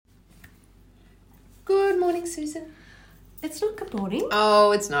morning, Susan. It's not good morning.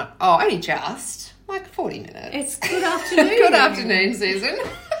 Oh, it's not. Oh, only just. Like 40 minutes. It's good afternoon. Good afternoon, Susan.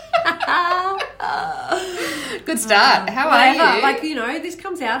 Good start. How are you? Like, this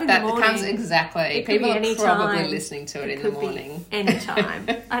comes out in the morning. That comes exactly. People are probably listening to it in the morning. Any time.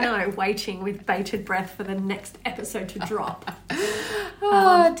 I know, waiting with bated breath for the next episode to drop.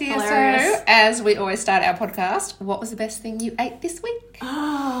 Oh, dear. Hilarious. So, as we always start our podcast, what was the best thing you ate this week?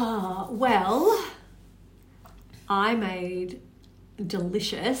 Oh, well, I made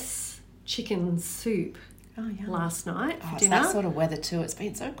delicious chicken soup last night for It's dinner. that sort of weather too. It's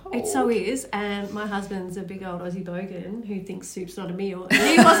been so cold. It so is, and my husband's a big old Aussie bogan who thinks soup's not a meal. And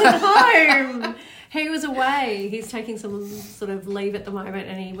he wasn't home. He was away. He's taking some sort of leave at the moment,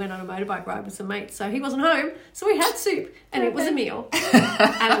 and he went on a motorbike ride with some mates, so he wasn't home. So we had soup, and it was a meal,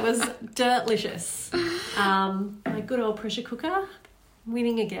 and it was delicious. My good old pressure cooker.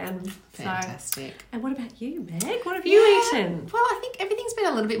 Winning again. Fantastic. So, and what about you, Meg? What have you eaten? Well, I think everything's been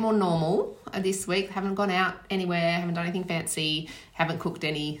a little bit more normal this week. Haven't gone out anywhere, haven't done anything fancy, haven't cooked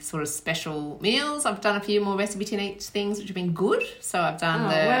any sort of special meals. I've done a few more recipe teenage things which have been good. So I've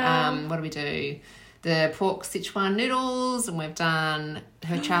done what do we do? The pork Sichuan noodles, and we've done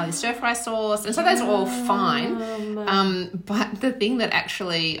her Charlie stir fry sauce, and so those are all fine. But the thing that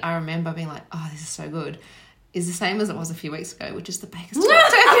actually I remember being like, oh, this is so good, is the same as it was a few weeks ago, which is the Baker's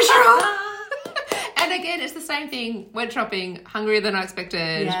Turkish roll. And again, it's the same thing. Went shopping, hungrier than I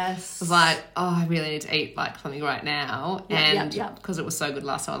expected. Yes. I was like, oh, I really need to eat like something right now. And because it was so good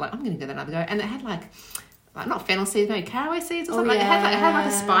last time, I was like, I'm going to give that another go. And it had like not fennel seeds, maybe caraway seeds or something. It had like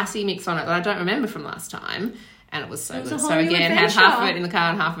a spicy mix on it that I don't remember from last time. And it was so good. So again, had half of it in the car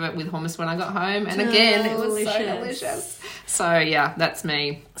and half of it with hummus when I got home. And again, it was so delicious. So yeah, that's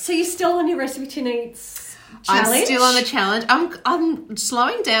me. So you're still on your recipe teenage challenge? I'm still on the challenge. I'm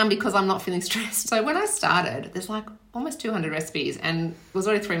slowing down because I'm not feeling stressed. So when I started, there's like almost 200 recipes, and it was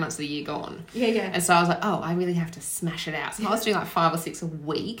already 3 months of the year gone. Yeah. And so I was like, oh, I really have to smash it out. So I was doing like 5 or 6 a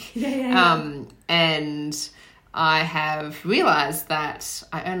week. And I have realised that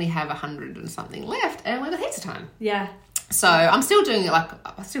I only have 100 and something left, and we've got heaps of time. Yeah. So I'm still doing it,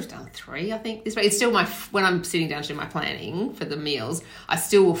 I've still done 3, I think, this week. It's still when I'm sitting down to do my planning for the meals, I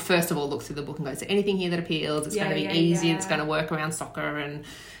still will first of all look through the book and go, is there anything here that appeals? It's going to be easy. It's going to work around soccer and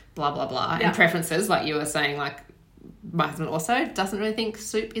blah, blah, blah. And preferences, like you were saying, like my husband also doesn't really think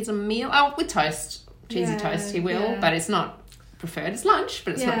soup is a meal. Oh, with toast, cheesy toast, he will, but it's not preferred. It's lunch,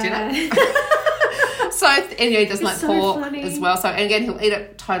 but it's not dinner. So, anyway, he does like pork as well. So, and again, he'll eat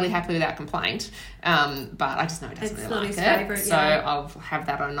it totally happily without complaint. But I just know he doesn't really like it. Favorite, so I'll have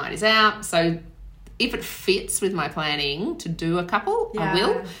that on a night is out. So if it fits with my planning to do a couple, I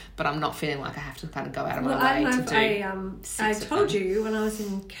will. But I'm not feeling like I have to kind of go out of my way to do. I told you when I was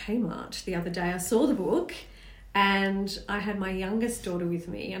in Kmart the other day, I saw the book. And I had my youngest daughter with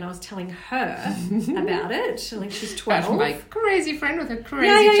me, and I was telling her about it. Like, she's 12. My crazy friend with a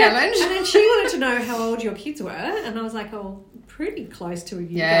crazy challenge. And then she wanted to know how old your kids were, and I was like, oh, pretty close to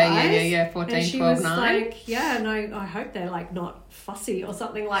you guys. Yeah, 14, and she 12, was 9. like, I hope they're like not fussy or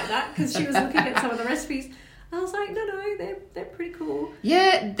something like that, because she was looking at some of the recipes. I was like, no, they're pretty cool.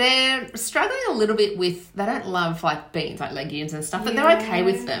 Yeah, they're struggling a little bit with, they don't love like beans, like legumes and stuff, but they're okay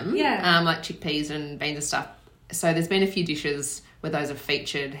with them. Yeah. Like chickpeas and beans and stuff. So there's been a few dishes where those are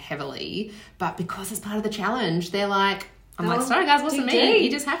featured heavily, but because it's part of the challenge, they're like, I'm like, sorry guys, what's the meat?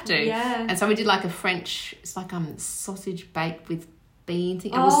 You just have to. Yeah. And so we did like a French, it's like sausage baked with beans.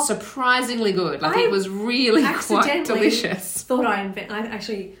 It was surprisingly good. Like it was really quite delicious.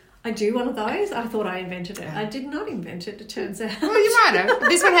 I do one of those. I thought I invented it. I did not invent it, it turns out. Well, you might have.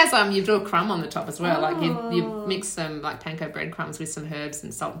 This one has you do a crumb on the top as well. Like you mix some like panko breadcrumbs with some herbs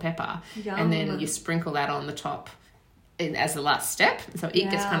and salt and pepper. Yum. And then you sprinkle that on the top as the last step. So it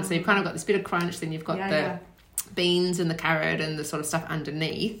gets so you've kind of got this bit of crunch, then you've got the beans and the carrot and the sort of stuff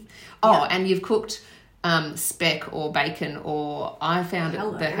underneath. And you've cooked speck or bacon, or I found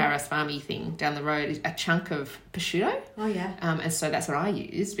at the Harris Farmy thing down the road a chunk of prosciutto. Oh yeah. And so that's what I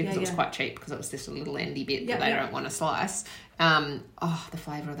used because it was quite cheap, because it was just a little endy bit that they don't want to slice. The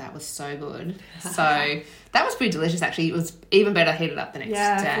flavour of that was so good. So that was pretty delicious actually. It was even better heated up the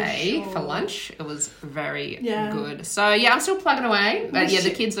next day for lunch. It was very good. So I'm still plugging away. But the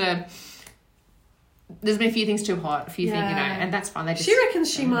kids are, there's been a few things too hot, a few things, and that's fine. She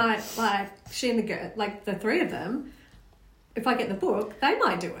reckons she might, she and the girl, like the 3 of them, if I get the book, they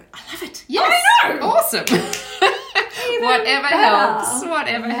might do it. I love it. Yes. I know. Awesome. Whatever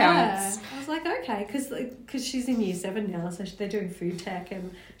helps. I was like, okay, because she's in year 7 now, so they're doing food tech,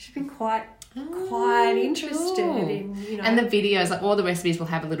 and she's been quite interested in, you know. And the videos, like all the recipes will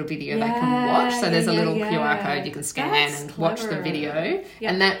have a little video they can watch. So there's a little QR code you can scan and watch the video.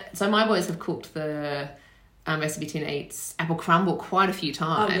 Yep. And so my boys have cooked the recipe tin eats apple crumble quite a few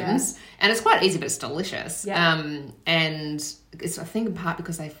times. And it's quite easy, but it's delicious. And it's, I think, in part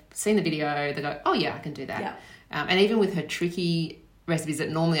because they've seen the video, they go, oh yeah, I can do that. And even with her tricky recipes that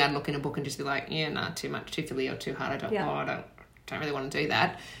normally I'd look in a book and just be like, too much, too filly or too hard. I don't really want to do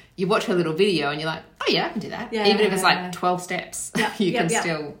that. You watch her little video and you're like, oh yeah, I can do that. Even if it's like 12 steps, you can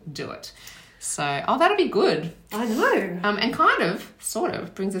still do it. So, that'll be good. I know. And kind of, sort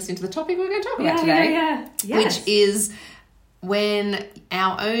of, brings us into the topic we're going to talk about today. Which is when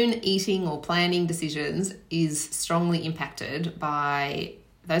our own eating or planning decisions is strongly impacted by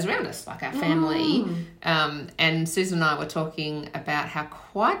those around us, like our family. And Susan and I were talking about how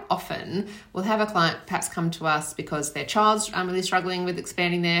quite often we'll have a client perhaps come to us because their child's really struggling with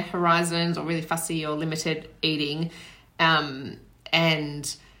expanding their horizons or really fussy or limited eating.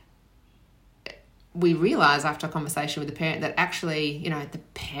 And we realise after a conversation with the parent that actually, the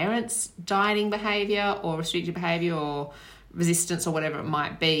parent's dieting behaviour or restrictive behaviour or resistance or whatever it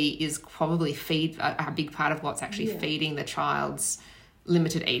might be is probably a big part of what's actually feeding the child's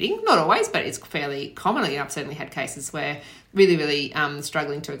limited eating. Not always, but it's fairly commonly. I've certainly had cases where really, really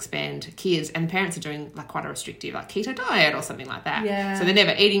struggling to expand kids, and parents are doing like quite a restrictive, like keto diet or something like that. So they're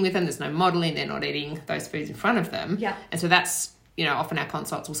never eating with them. There's no modelling. They're not eating those foods in front of them. And so that's, often our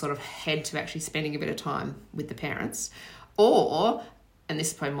consults will sort of head to actually spending a bit of time with the parents. Or, and this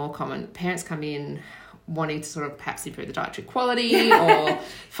is probably more common, parents come in wanting to sort of perhaps improve the dietary quality or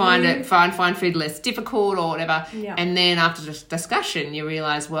find food less difficult or whatever. And then after the discussion, you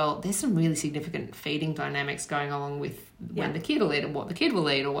realise, well, there's some really significant feeding dynamics going along with when the kid will eat or what the kid will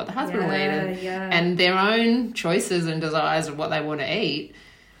eat or what the husband will eat. And their own choices and desires of what they want to eat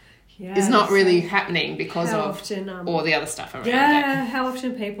is not really happening because of all the other stuff around it. How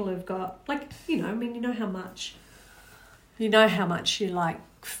often people have got, like, you know how much you like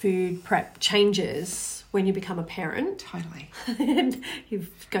food prep changes when you become a parent. Totally. And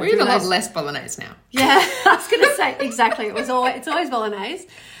we eat a lot less bolognese now. Yeah, I was going to say, exactly. It's always bolognese.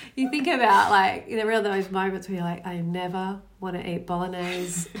 You think about, like, there are those moments where you're like, I never want to eat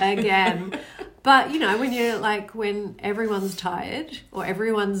bolognese again. But, when everyone's tired or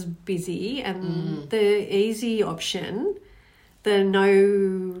everyone's busy and the easy option, the no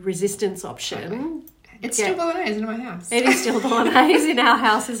resistance option... It's still bolognese in my house. It is still bolognese in our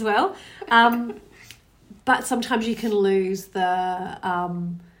house as well. But sometimes you can lose the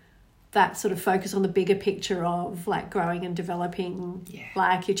that sort of focus on the bigger picture of like growing and developing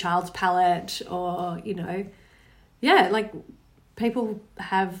like your child's palate or, like people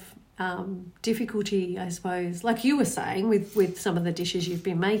have difficulty, I suppose, like you were saying with some of the dishes you've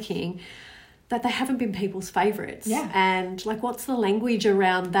been making, that they haven't been people's favourites. And like what's the language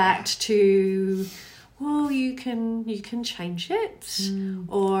around that to... Well, you can change it,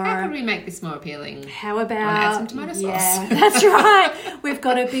 or how can we make this more appealing? How about add some tomato sauce? Yeah, that's right. We've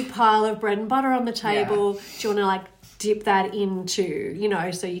got a big pile of bread and butter on the table. Do you want to like dip that into,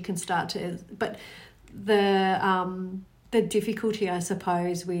 so you can start to? But the difficulty, I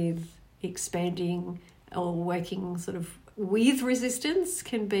suppose, with expanding or working sort of with resistance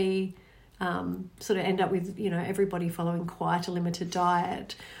can be sort of end up with everybody following quite a limited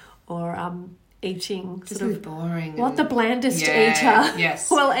diet or eating just sort of boring what the blandest eater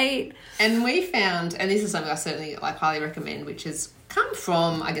will eat. And we found, and this is something I certainly like highly recommend, which has come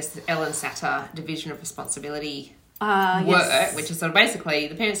from, I guess, the Ellen Satter Division of Responsibility work, which is sort of basically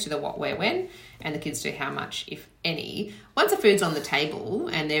the parents do the what, where, when, and the kids do how much, if any. Once the food's on the table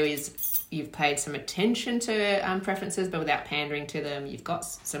and you've paid some attention to preferences but without pandering to them, you've got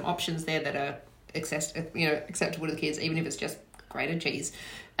some options there that are acceptable to the kids, even if it's just grated cheese,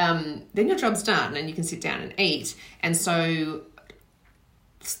 then your job's done and you can sit down and eat. And so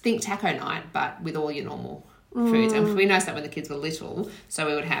think taco night, but with all your normal foods. And we noticed that when the kids were little, so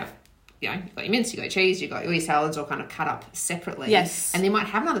we would have, you've got your mince, you've got your cheese, you've got all your salads all kind of cut up separately. Yes. And they might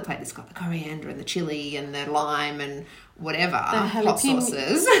have another plate that's got the coriander and the chili and the lime and whatever, hot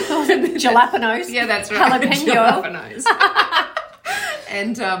sauces. Jalapenos. Yeah, that's right. Jalapeno. Jalapenos.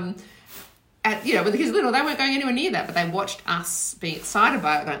 And... when the kids were little, they weren't going anywhere near that, but they watched us being excited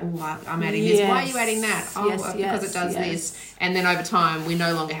by it, going, oh, I'm adding this. Why are you adding that? Oh, because it does this. And then over time, we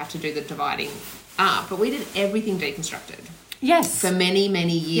no longer have to do the dividing up, but we did everything deconstructed. Yes. For many,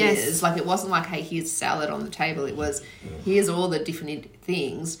 many years. Yes. Like, it wasn't like, hey, here's salad on the table. It was, here's all the different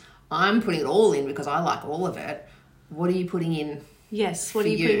things. I'm putting it all in because I like all of it. What are you putting in Yes, what are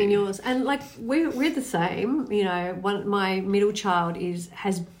you putting in yours? And like we're the same. You know, my middle child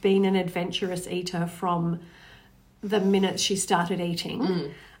has been an adventurous eater from the minute she started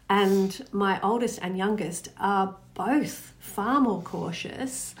eating, and my oldest and youngest are both far more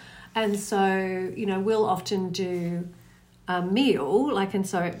cautious, and so you know we'll often do a meal and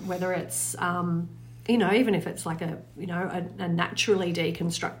so whether it's you know, even if it's like a naturally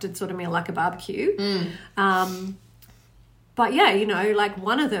deconstructed sort of meal like a barbecue. But yeah, you know, like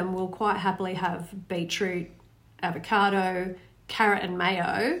one of them will quite happily have beetroot, avocado, carrot and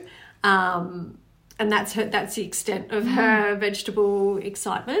mayo. And that's the extent of her vegetable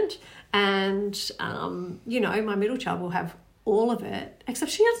excitement. And, you know, my middle child will have all of it,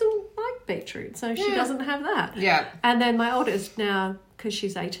 except she doesn't like beetroot, so she doesn't have that. Yeah. And then my oldest now, because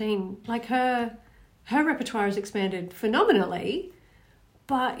she's 18, like her repertoire has expanded phenomenally,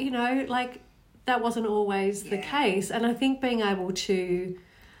 but, you know, like that wasn't always the case. And I think being able to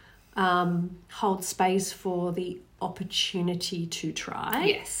hold space for the opportunity to try.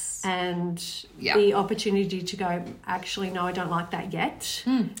 Yes. And the opportunity to go, actually, no, I don't like that yet.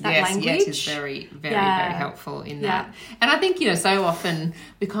 That language. Yes, is very, very, very helpful in that. And I think, you know, so often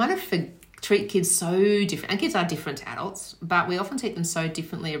we kind of treat kids so different, and kids are different to adults, but we often treat them so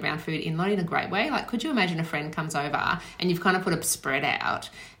differently around food in not in a great way. Like, could you imagine a friend comes over and you've kind of put a spread out,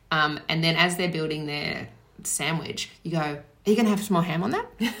 and then as they're building their sandwich, you go, are you going to have some more ham on that?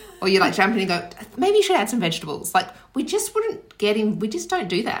 Or you like jump in and go, maybe you should add some vegetables. Like, we just don't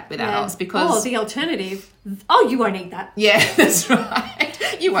do that with adults because... Or the alternative, oh, you won't eat that. Yeah, that's right.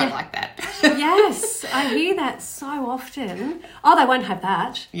 You won't like that. Yes, I hear that so often. Oh, they won't have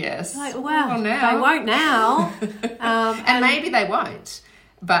that. Yes. Like, well, now. They won't now. And maybe they won't.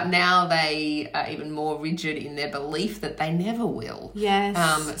 But now they are even more rigid in their belief that they never will.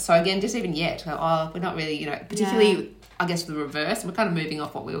 Yes. So again, just even yet, we're not really, you know, particularly, I guess the reverse. We're kind of moving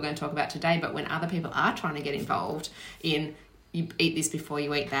off what we were going to talk about today, but when other people are trying to get involved in, you eat this before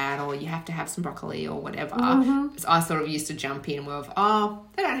you eat that, or you have to have some broccoli or whatever. So I sort of used to jump in with, they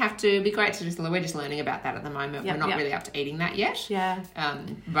don't have to. It'd be great to we're just learning about that at the moment. We're not really up to eating that yet. Yeah.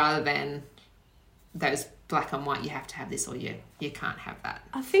 Rather than those black and white, you have to have this or you can't have that.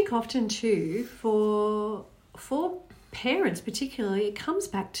 I think often too for parents particularly, it comes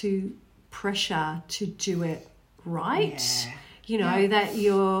back to pressure to do it right. Yeah. You know, that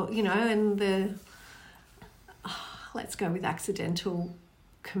you're, you know, and the let's go with accidental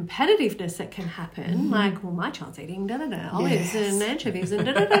competitiveness that can happen. Like, well, my child's eating olives and anchovies and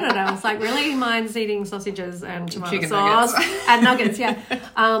It's like, really? Mine's eating sausages and tomato chicken sauce nuggets. and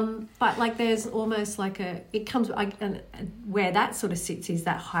nuggets, But like, there's almost like it comes, and where that sort of sits is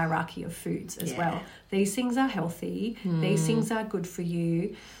that hierarchy of foods as well. These things are healthy. These things are good for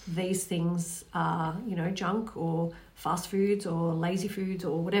you. These things are, you know, junk or fast foods or lazy foods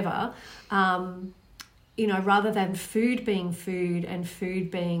or whatever. You know, rather than food being food and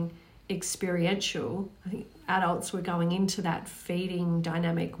food being experiential, I think adults were going into that feeding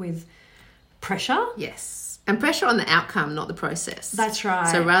dynamic with pressure. Yes. And pressure on the outcome, not the process. That's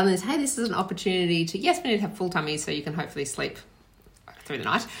right. So rather than, hey, this is an opportunity to, yes, we need to have full tummies so you can hopefully sleep through the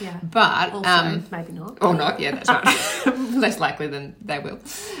night. Yeah. But... also, maybe not. Or not, yeah, that's right. Less likely than they will.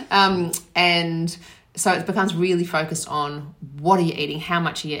 And... so it becomes really focused on what are you eating, how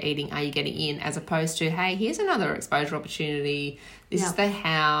much are you eating, are you getting in, as opposed to, hey, here's another exposure opportunity. This is the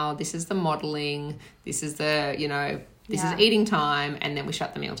how, this is the modelling, this is the, you know, this is eating time, and then we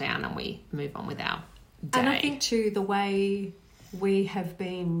shut the meal down and we move on with our day. And I think too, the way we have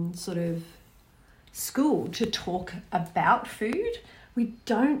been sort of schooled to talk about food, we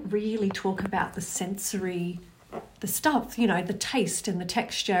don't really talk about the sensory, the stuff, you know, the taste and the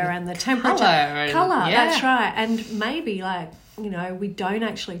texture and the temperature. Colour, that's right. And maybe, like, you know, we don't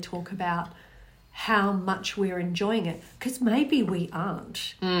actually talk about how much we're enjoying it, because maybe we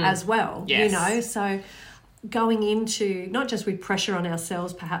aren't as well, you know. So going into, not just with pressure on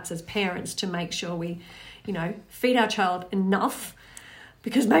ourselves perhaps as parents to make sure we, you know, feed our child enough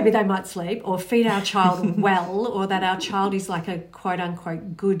because maybe they might sleep, or feed our child well, or that our child is like a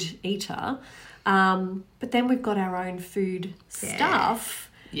quote-unquote good eater. But then we've got our own food stuff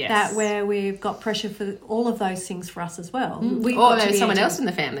that where we've got pressure for all of those things for us as well. Or there's someone else in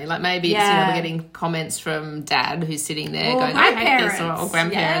the family. Like maybe it's, you know, we're getting comments from dad who's sitting there going, I hate this, or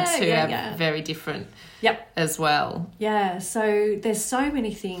grandparents who have very different as well. Yeah, so there's so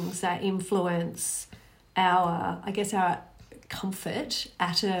many things that influence our comfort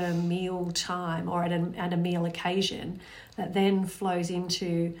at a meal time or at a meal occasion that then flows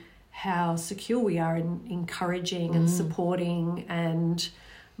into how secure we are in encouraging and supporting and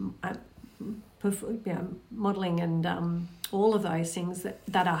modelling and all of those things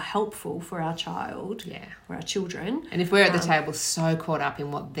that are helpful for our child, for our children. And if we're at the table so caught up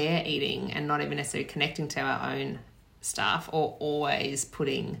in what they're eating and not even necessarily connecting to our own stuff, or always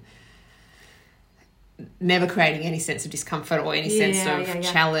never creating any sense of discomfort or any sense of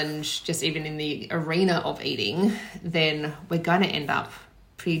challenge, just even in the arena of eating, then we're going to end up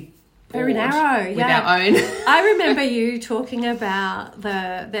pretty very narrow, with our own. I remember you talking about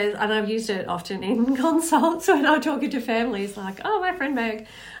and I've used it often in consults when I'm talking to families, like, my friend Meg,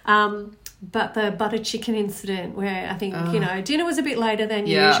 but the butter chicken incident where I think, dinner was a bit later than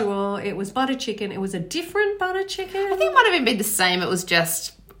usual. It was butter chicken. It was a different butter chicken. I think it might have even been the same. It was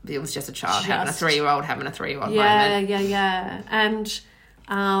just a child having a 3-year-old having a 3-year-old moment. Yeah. And,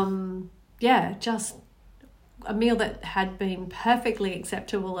 just a meal that had been perfectly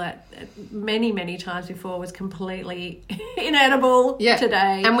acceptable at many, many times before was completely inedible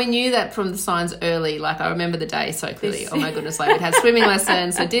today. And we knew that from the signs early. Like, I remember the day so clearly. Oh, my goodness. Like, we'd had swimming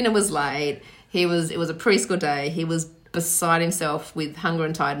lessons, so dinner was late. It was a preschool day. He was beside himself with hunger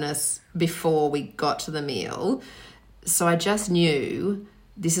and tiredness before we got to the meal. So I just knew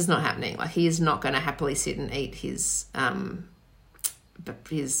this is not happening. Like, he is not going to happily sit and eat his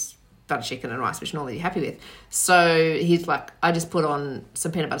butter chicken and rice, which normally you're happy with. So he's like, I just put on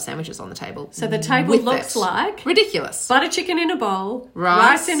some peanut butter sandwiches on the table. So the table looks like ridiculous. Butter chicken in a bowl,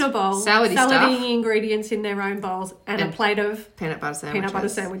 rice in a bowl, salady ingredients in their own bowls, and a plate of peanut butter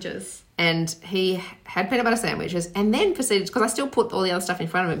sandwiches. And he had peanut butter sandwiches and then proceeded, because I still put all the other stuff in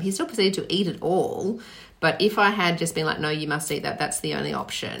front of him, he still proceeded to eat it all. But if I had just been like, no, you must eat that, that's the only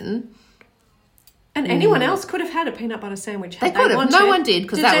option. And anyone else could have had a peanut butter sandwich. They could have. No one did,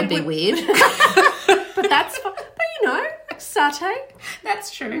 because that would be weird. But that's fine. But, satay. That's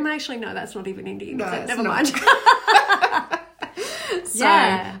true. Actually, no, that's not even Indian. No, so never mind. So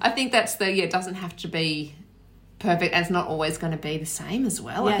I think that's it doesn't have to be perfect, and it's not always going to be the same as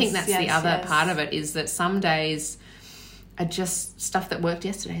well. I think that's the other part of it, is that some days are just stuff that worked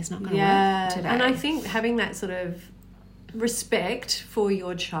yesterday is not going to work today. And I think having that sort of respect for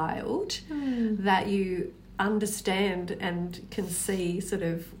your child, that you understand and can see sort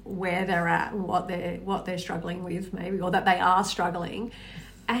of where they're at and what they're struggling with, maybe, or that they are struggling,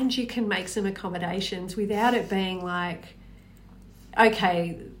 and you can make some accommodations without it being like,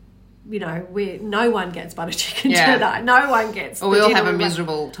 okay, no one gets butter chicken tonight. No one gets. Or we all have a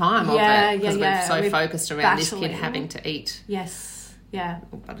miserable time of it because we're so focused around this kid having to eat. Yes. Yeah.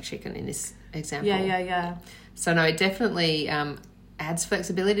 Butter chicken in this example. Yeah. So no, it definitely adds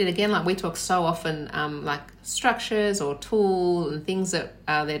flexibility. And again, like we talk so often, like structures or tools and things that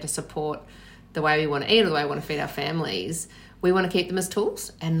are there to support the way we want to eat or the way we want to feed our families. We want to keep them as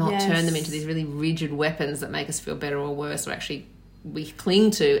tools and not turn them into these really rigid weapons that make us feel better or worse, or actually we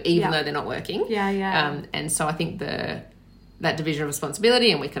cling to even though they're not working. And so I think that division of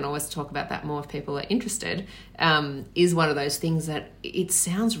responsibility, and we can always talk about that more if people are interested, is one of those things that it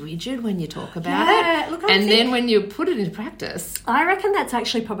sounds rigid when you talk about it. Look, then when you put it into practice. I reckon that's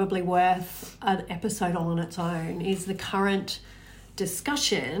actually probably worth an episode on its own, is the current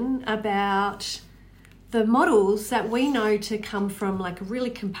discussion about the models that we know to come from like really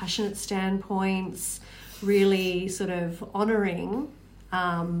compassionate standpoints, really sort of honouring,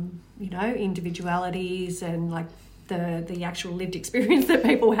 individualities and like the actual lived experience that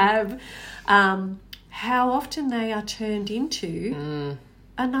people have, how often they are turned into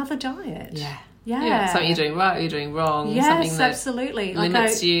another diet. Something you're doing right, you're doing wrong. Yes, something that absolutely.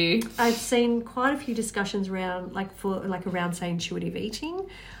 limits you. I've seen quite a few discussions around around say intuitive eating,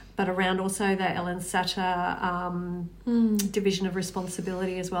 but around also the Ellen Satter division of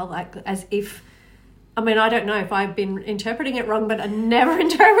responsibility as well, like as if. I mean, I don't know if I've been interpreting it wrong, but I never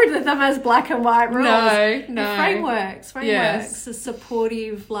interpreted them as black and white rules. No. Frameworks, a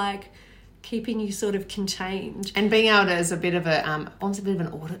supportive, like keeping you sort of contained. And being able to, as a bit of almost a bit of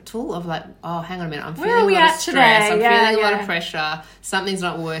an audit tool of like, oh, hang on a minute, I'm feeling a lot of stress, I'm feeling a lot of pressure, something's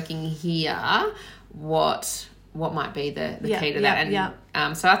not working here. What might be the key to that?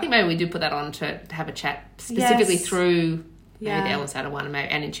 And so I think maybe we do put that on to have a chat specifically through maybe the Ellen Satter one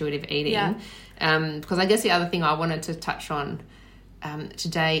and intuitive eating. Yeah. Because I guess the other thing I wanted to touch on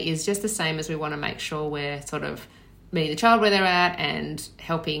today is just the same as we want to make sure we're sort of meeting the child where they're at and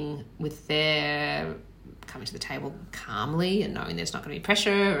helping with their coming to the table calmly and knowing there's not going to be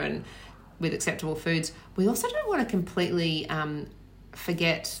pressure and with acceptable foods. We also don't want to completely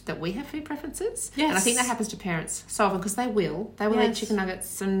forget that we have food preferences. Yes. And I think that happens to parents so often because they will eat chicken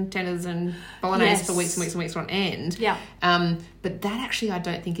nuggets and tenders and bolognese for weeks and weeks and weeks on end. But that actually I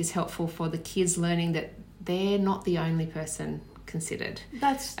don't think is helpful for the kids learning that they're not the only person considered.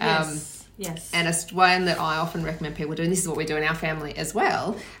 Yes. And one that I often recommend people do, and this is what we do in our family as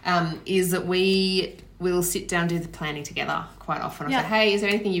well, is that we will sit down and do the planning together quite often. I'll say, hey, is there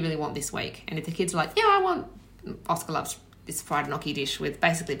anything you really want this week? And if the kids are like, yeah, I want, Oscar loves this fried gnocchi dish with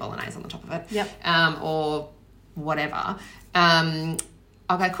basically bolognese on the top of it. Yep. Or whatever.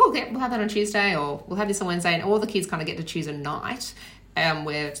 I'll go, cool, we'll have that on Tuesday, or we'll have this on Wednesday, and all the kids kind of get to choose a night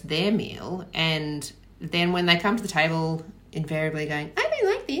where it's their meal, and then when they come to the table, invariably going, I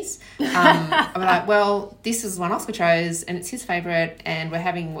don't like this. I'm like, well, this is one Oscar chose, and it's his favourite, and we're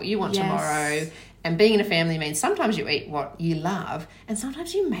having what you want tomorrow. And being in a family means sometimes you eat what you love, and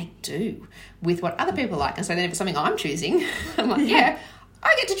sometimes you make do with what other people like. And so then if it's something I'm choosing, I'm like, yeah,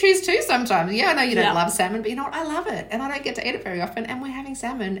 I get to choose too sometimes. Yeah, I know you don't love salmon, but you know what? I love it. And I don't get to eat it very often, and we're having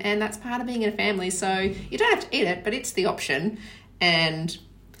salmon, and that's part of being in a family. So you don't have to eat it, but it's the option. And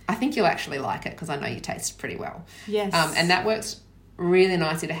I think you'll actually like it because I know you taste pretty well. Yes. And that works really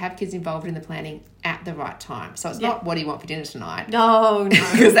nicely to have kids involved in the planning at the right time. So it's not what do you want for dinner tonight? No.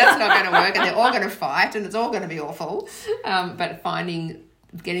 Because that's not going to work, and they're all going to fight, and it's all going to be awful. But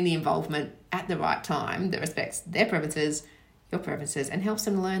getting the involvement at the right time that respects their preferences, your preferences, and helps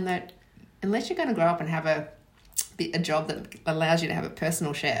them learn that unless you're going to grow up and have a job that allows you to have a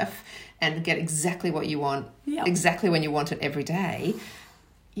personal chef and get exactly what you want, exactly when you want it every day,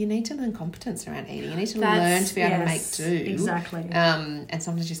 you need to learn competence around eating. You need to learn to be able to make do. Exactly. And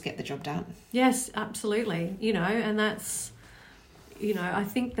sometimes just get the job done. Yes, absolutely. And that's, I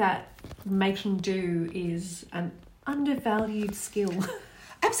think that making do is an undervalued skill.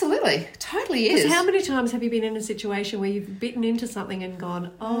 Absolutely. Totally is. Because how many times have you been in a situation where you've bitten into something and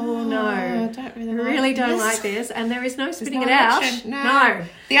gone, oh no, I don't really don't like this, and there is no spitting it out. No.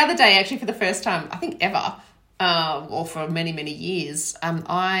 The other day, actually, for the first time, I think ever, or for many, many years,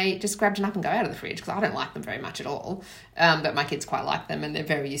 I just grabbed an up and go out of the fridge because I don't like them very much at all. But my kids quite like them, and they're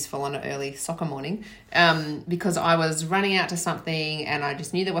very useful on an early soccer morning because I was running out to something and I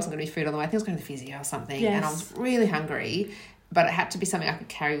just knew there wasn't going to be food on the way. I think I was going to the physio or something, and I was really hungry, but it had to be something I could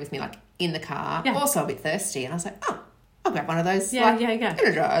carry with me, like in the car, also a bit thirsty. And I was like, oh, I'll grab one of those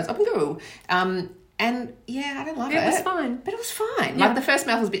Energize up and go. And I don't love it. It was fine. But it was fine. Yeah. Like the first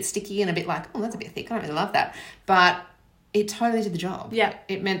mouth was a bit sticky and a bit like, oh, that's a bit thick. I don't really love that. But it totally did the job. Yeah.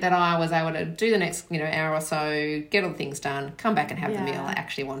 It meant that I was able to do the next, hour or so, get all the things done, come back and have the meal I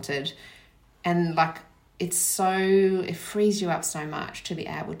actually wanted. And like, it frees you up so much to be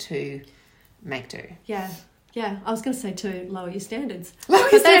able to make do. Yeah. Yeah, I was going to say to lower your standards. Lower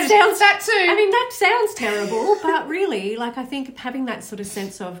your standards, that too. I mean, that sounds terrible, but really, like, I think having that sort of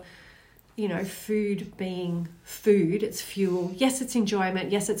sense of, food being food, it's fuel. Yes, it's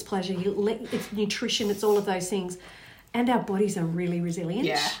enjoyment. Yes, it's pleasure. It's nutrition. It's all of those things. And our bodies are really resilient.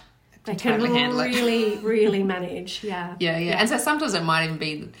 Yeah. They can really, really manage. Yeah. Yeah. And so sometimes it might even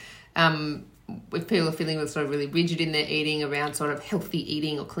be... if people are feeling sort of really rigid in their eating around sort of healthy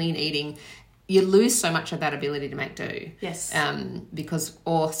eating or clean eating, you lose so much of that ability to make do. Yes. Because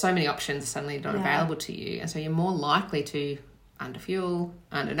so many options are suddenly not available to you. And so you're more likely to underfuel,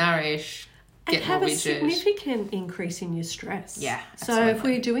 undernourish, get more rigid. And have a significant increase in your stress. Yeah, absolutely. So if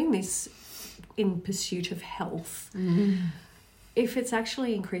we're doing this in pursuit of health, if it's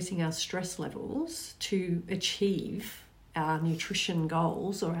actually increasing our stress levels to achieve our nutrition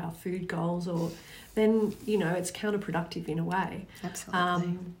goals or our food goals, then, it's counterproductive in a way.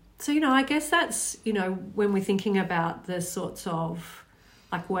 Absolutely. So, I guess that's, when we're thinking about the sorts of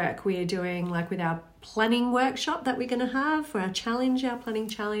work we are doing, like with our planning workshop that we're going to have for our planning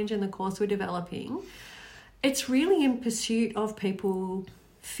challenge and the course we're developing, it's really in pursuit of people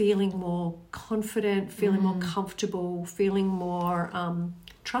feeling more confident, feeling more comfortable, feeling more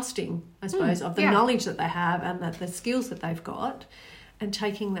trusting, I suppose, of the knowledge that they have and the skills that they've got, and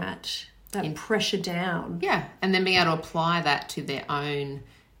taking that pressure down. Yeah, and then being able to apply that to their own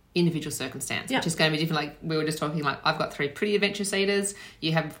individual circumstance, which is going to be different. Like we were just talking, like I've got 3 pretty adventurous eaters,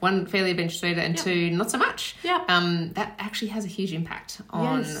 you have 1 fairly adventurous eater and 2 not so much. That actually has a huge impact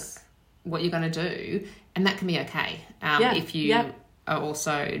on what you're going to do, and that can be okay if you are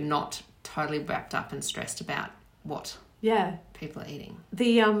also not totally wrapped up and stressed about what people are eating.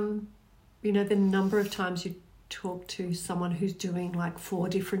 The the number of times you talk to someone who's doing 4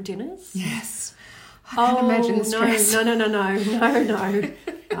 different dinners. Yes. I can't imagine the stress. No.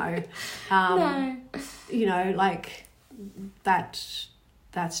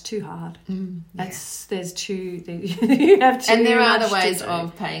 That's too hard. You have too. And there are other ways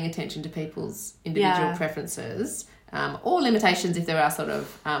of paying attention to people's individual preferences, or limitations if there are sort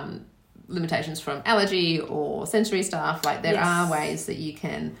of limitations from allergy or sensory stuff. There are ways that you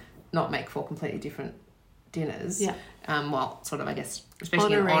can not make 4 completely different dinners, while sort of, I guess,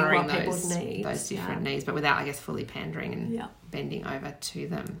 especially honouring those different needs, but without, I guess, fully pandering and bending over to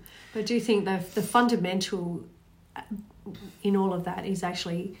them. But do you think the fundamental in all of that is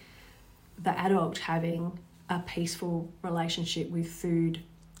actually the adult having a peaceful relationship with food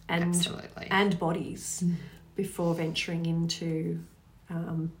and bodies before venturing into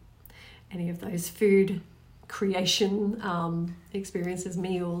any of those food creation experiences,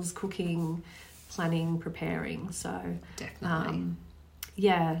 meals, cooking, planning, preparing. So definitely.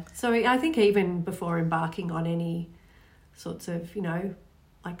 So I think even before embarking on any sorts of,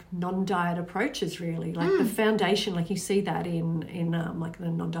 like non-diet approaches, really, like the foundation, like you see that in like the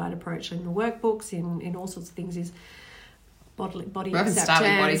non-diet approach in the workbooks, in all sorts of things, is body acceptance,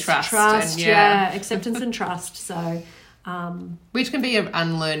 body trust acceptance and trust. So which can be an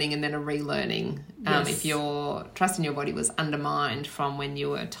unlearning and then a relearning. If your trust in your body was undermined from when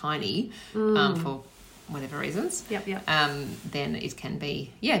you were tiny, for whatever reasons, then it can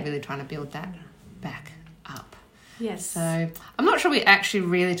be really trying to build that back up. Yes. So I'm not sure we actually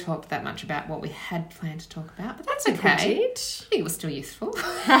really talked that much about what we had planned to talk about, but that's okay. I think it was still useful. We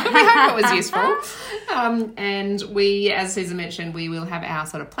hope it was useful. And we, as Susan mentioned, we will have our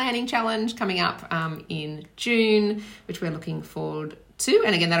sort of planning challenge coming up in June, which we're looking forward to.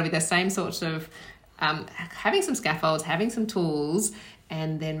 And again, that'll be the same sort of having some scaffolds, having some tools,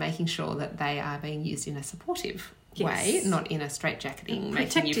 and then making sure that they are being used in a supportive way, not in a straitjacketing,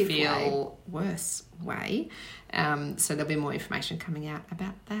 making you feel worse way. So there'll be more information coming out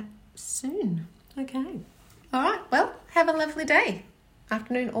about that soon. Okay. All right. Well, have a lovely day,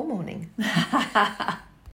 afternoon or morning.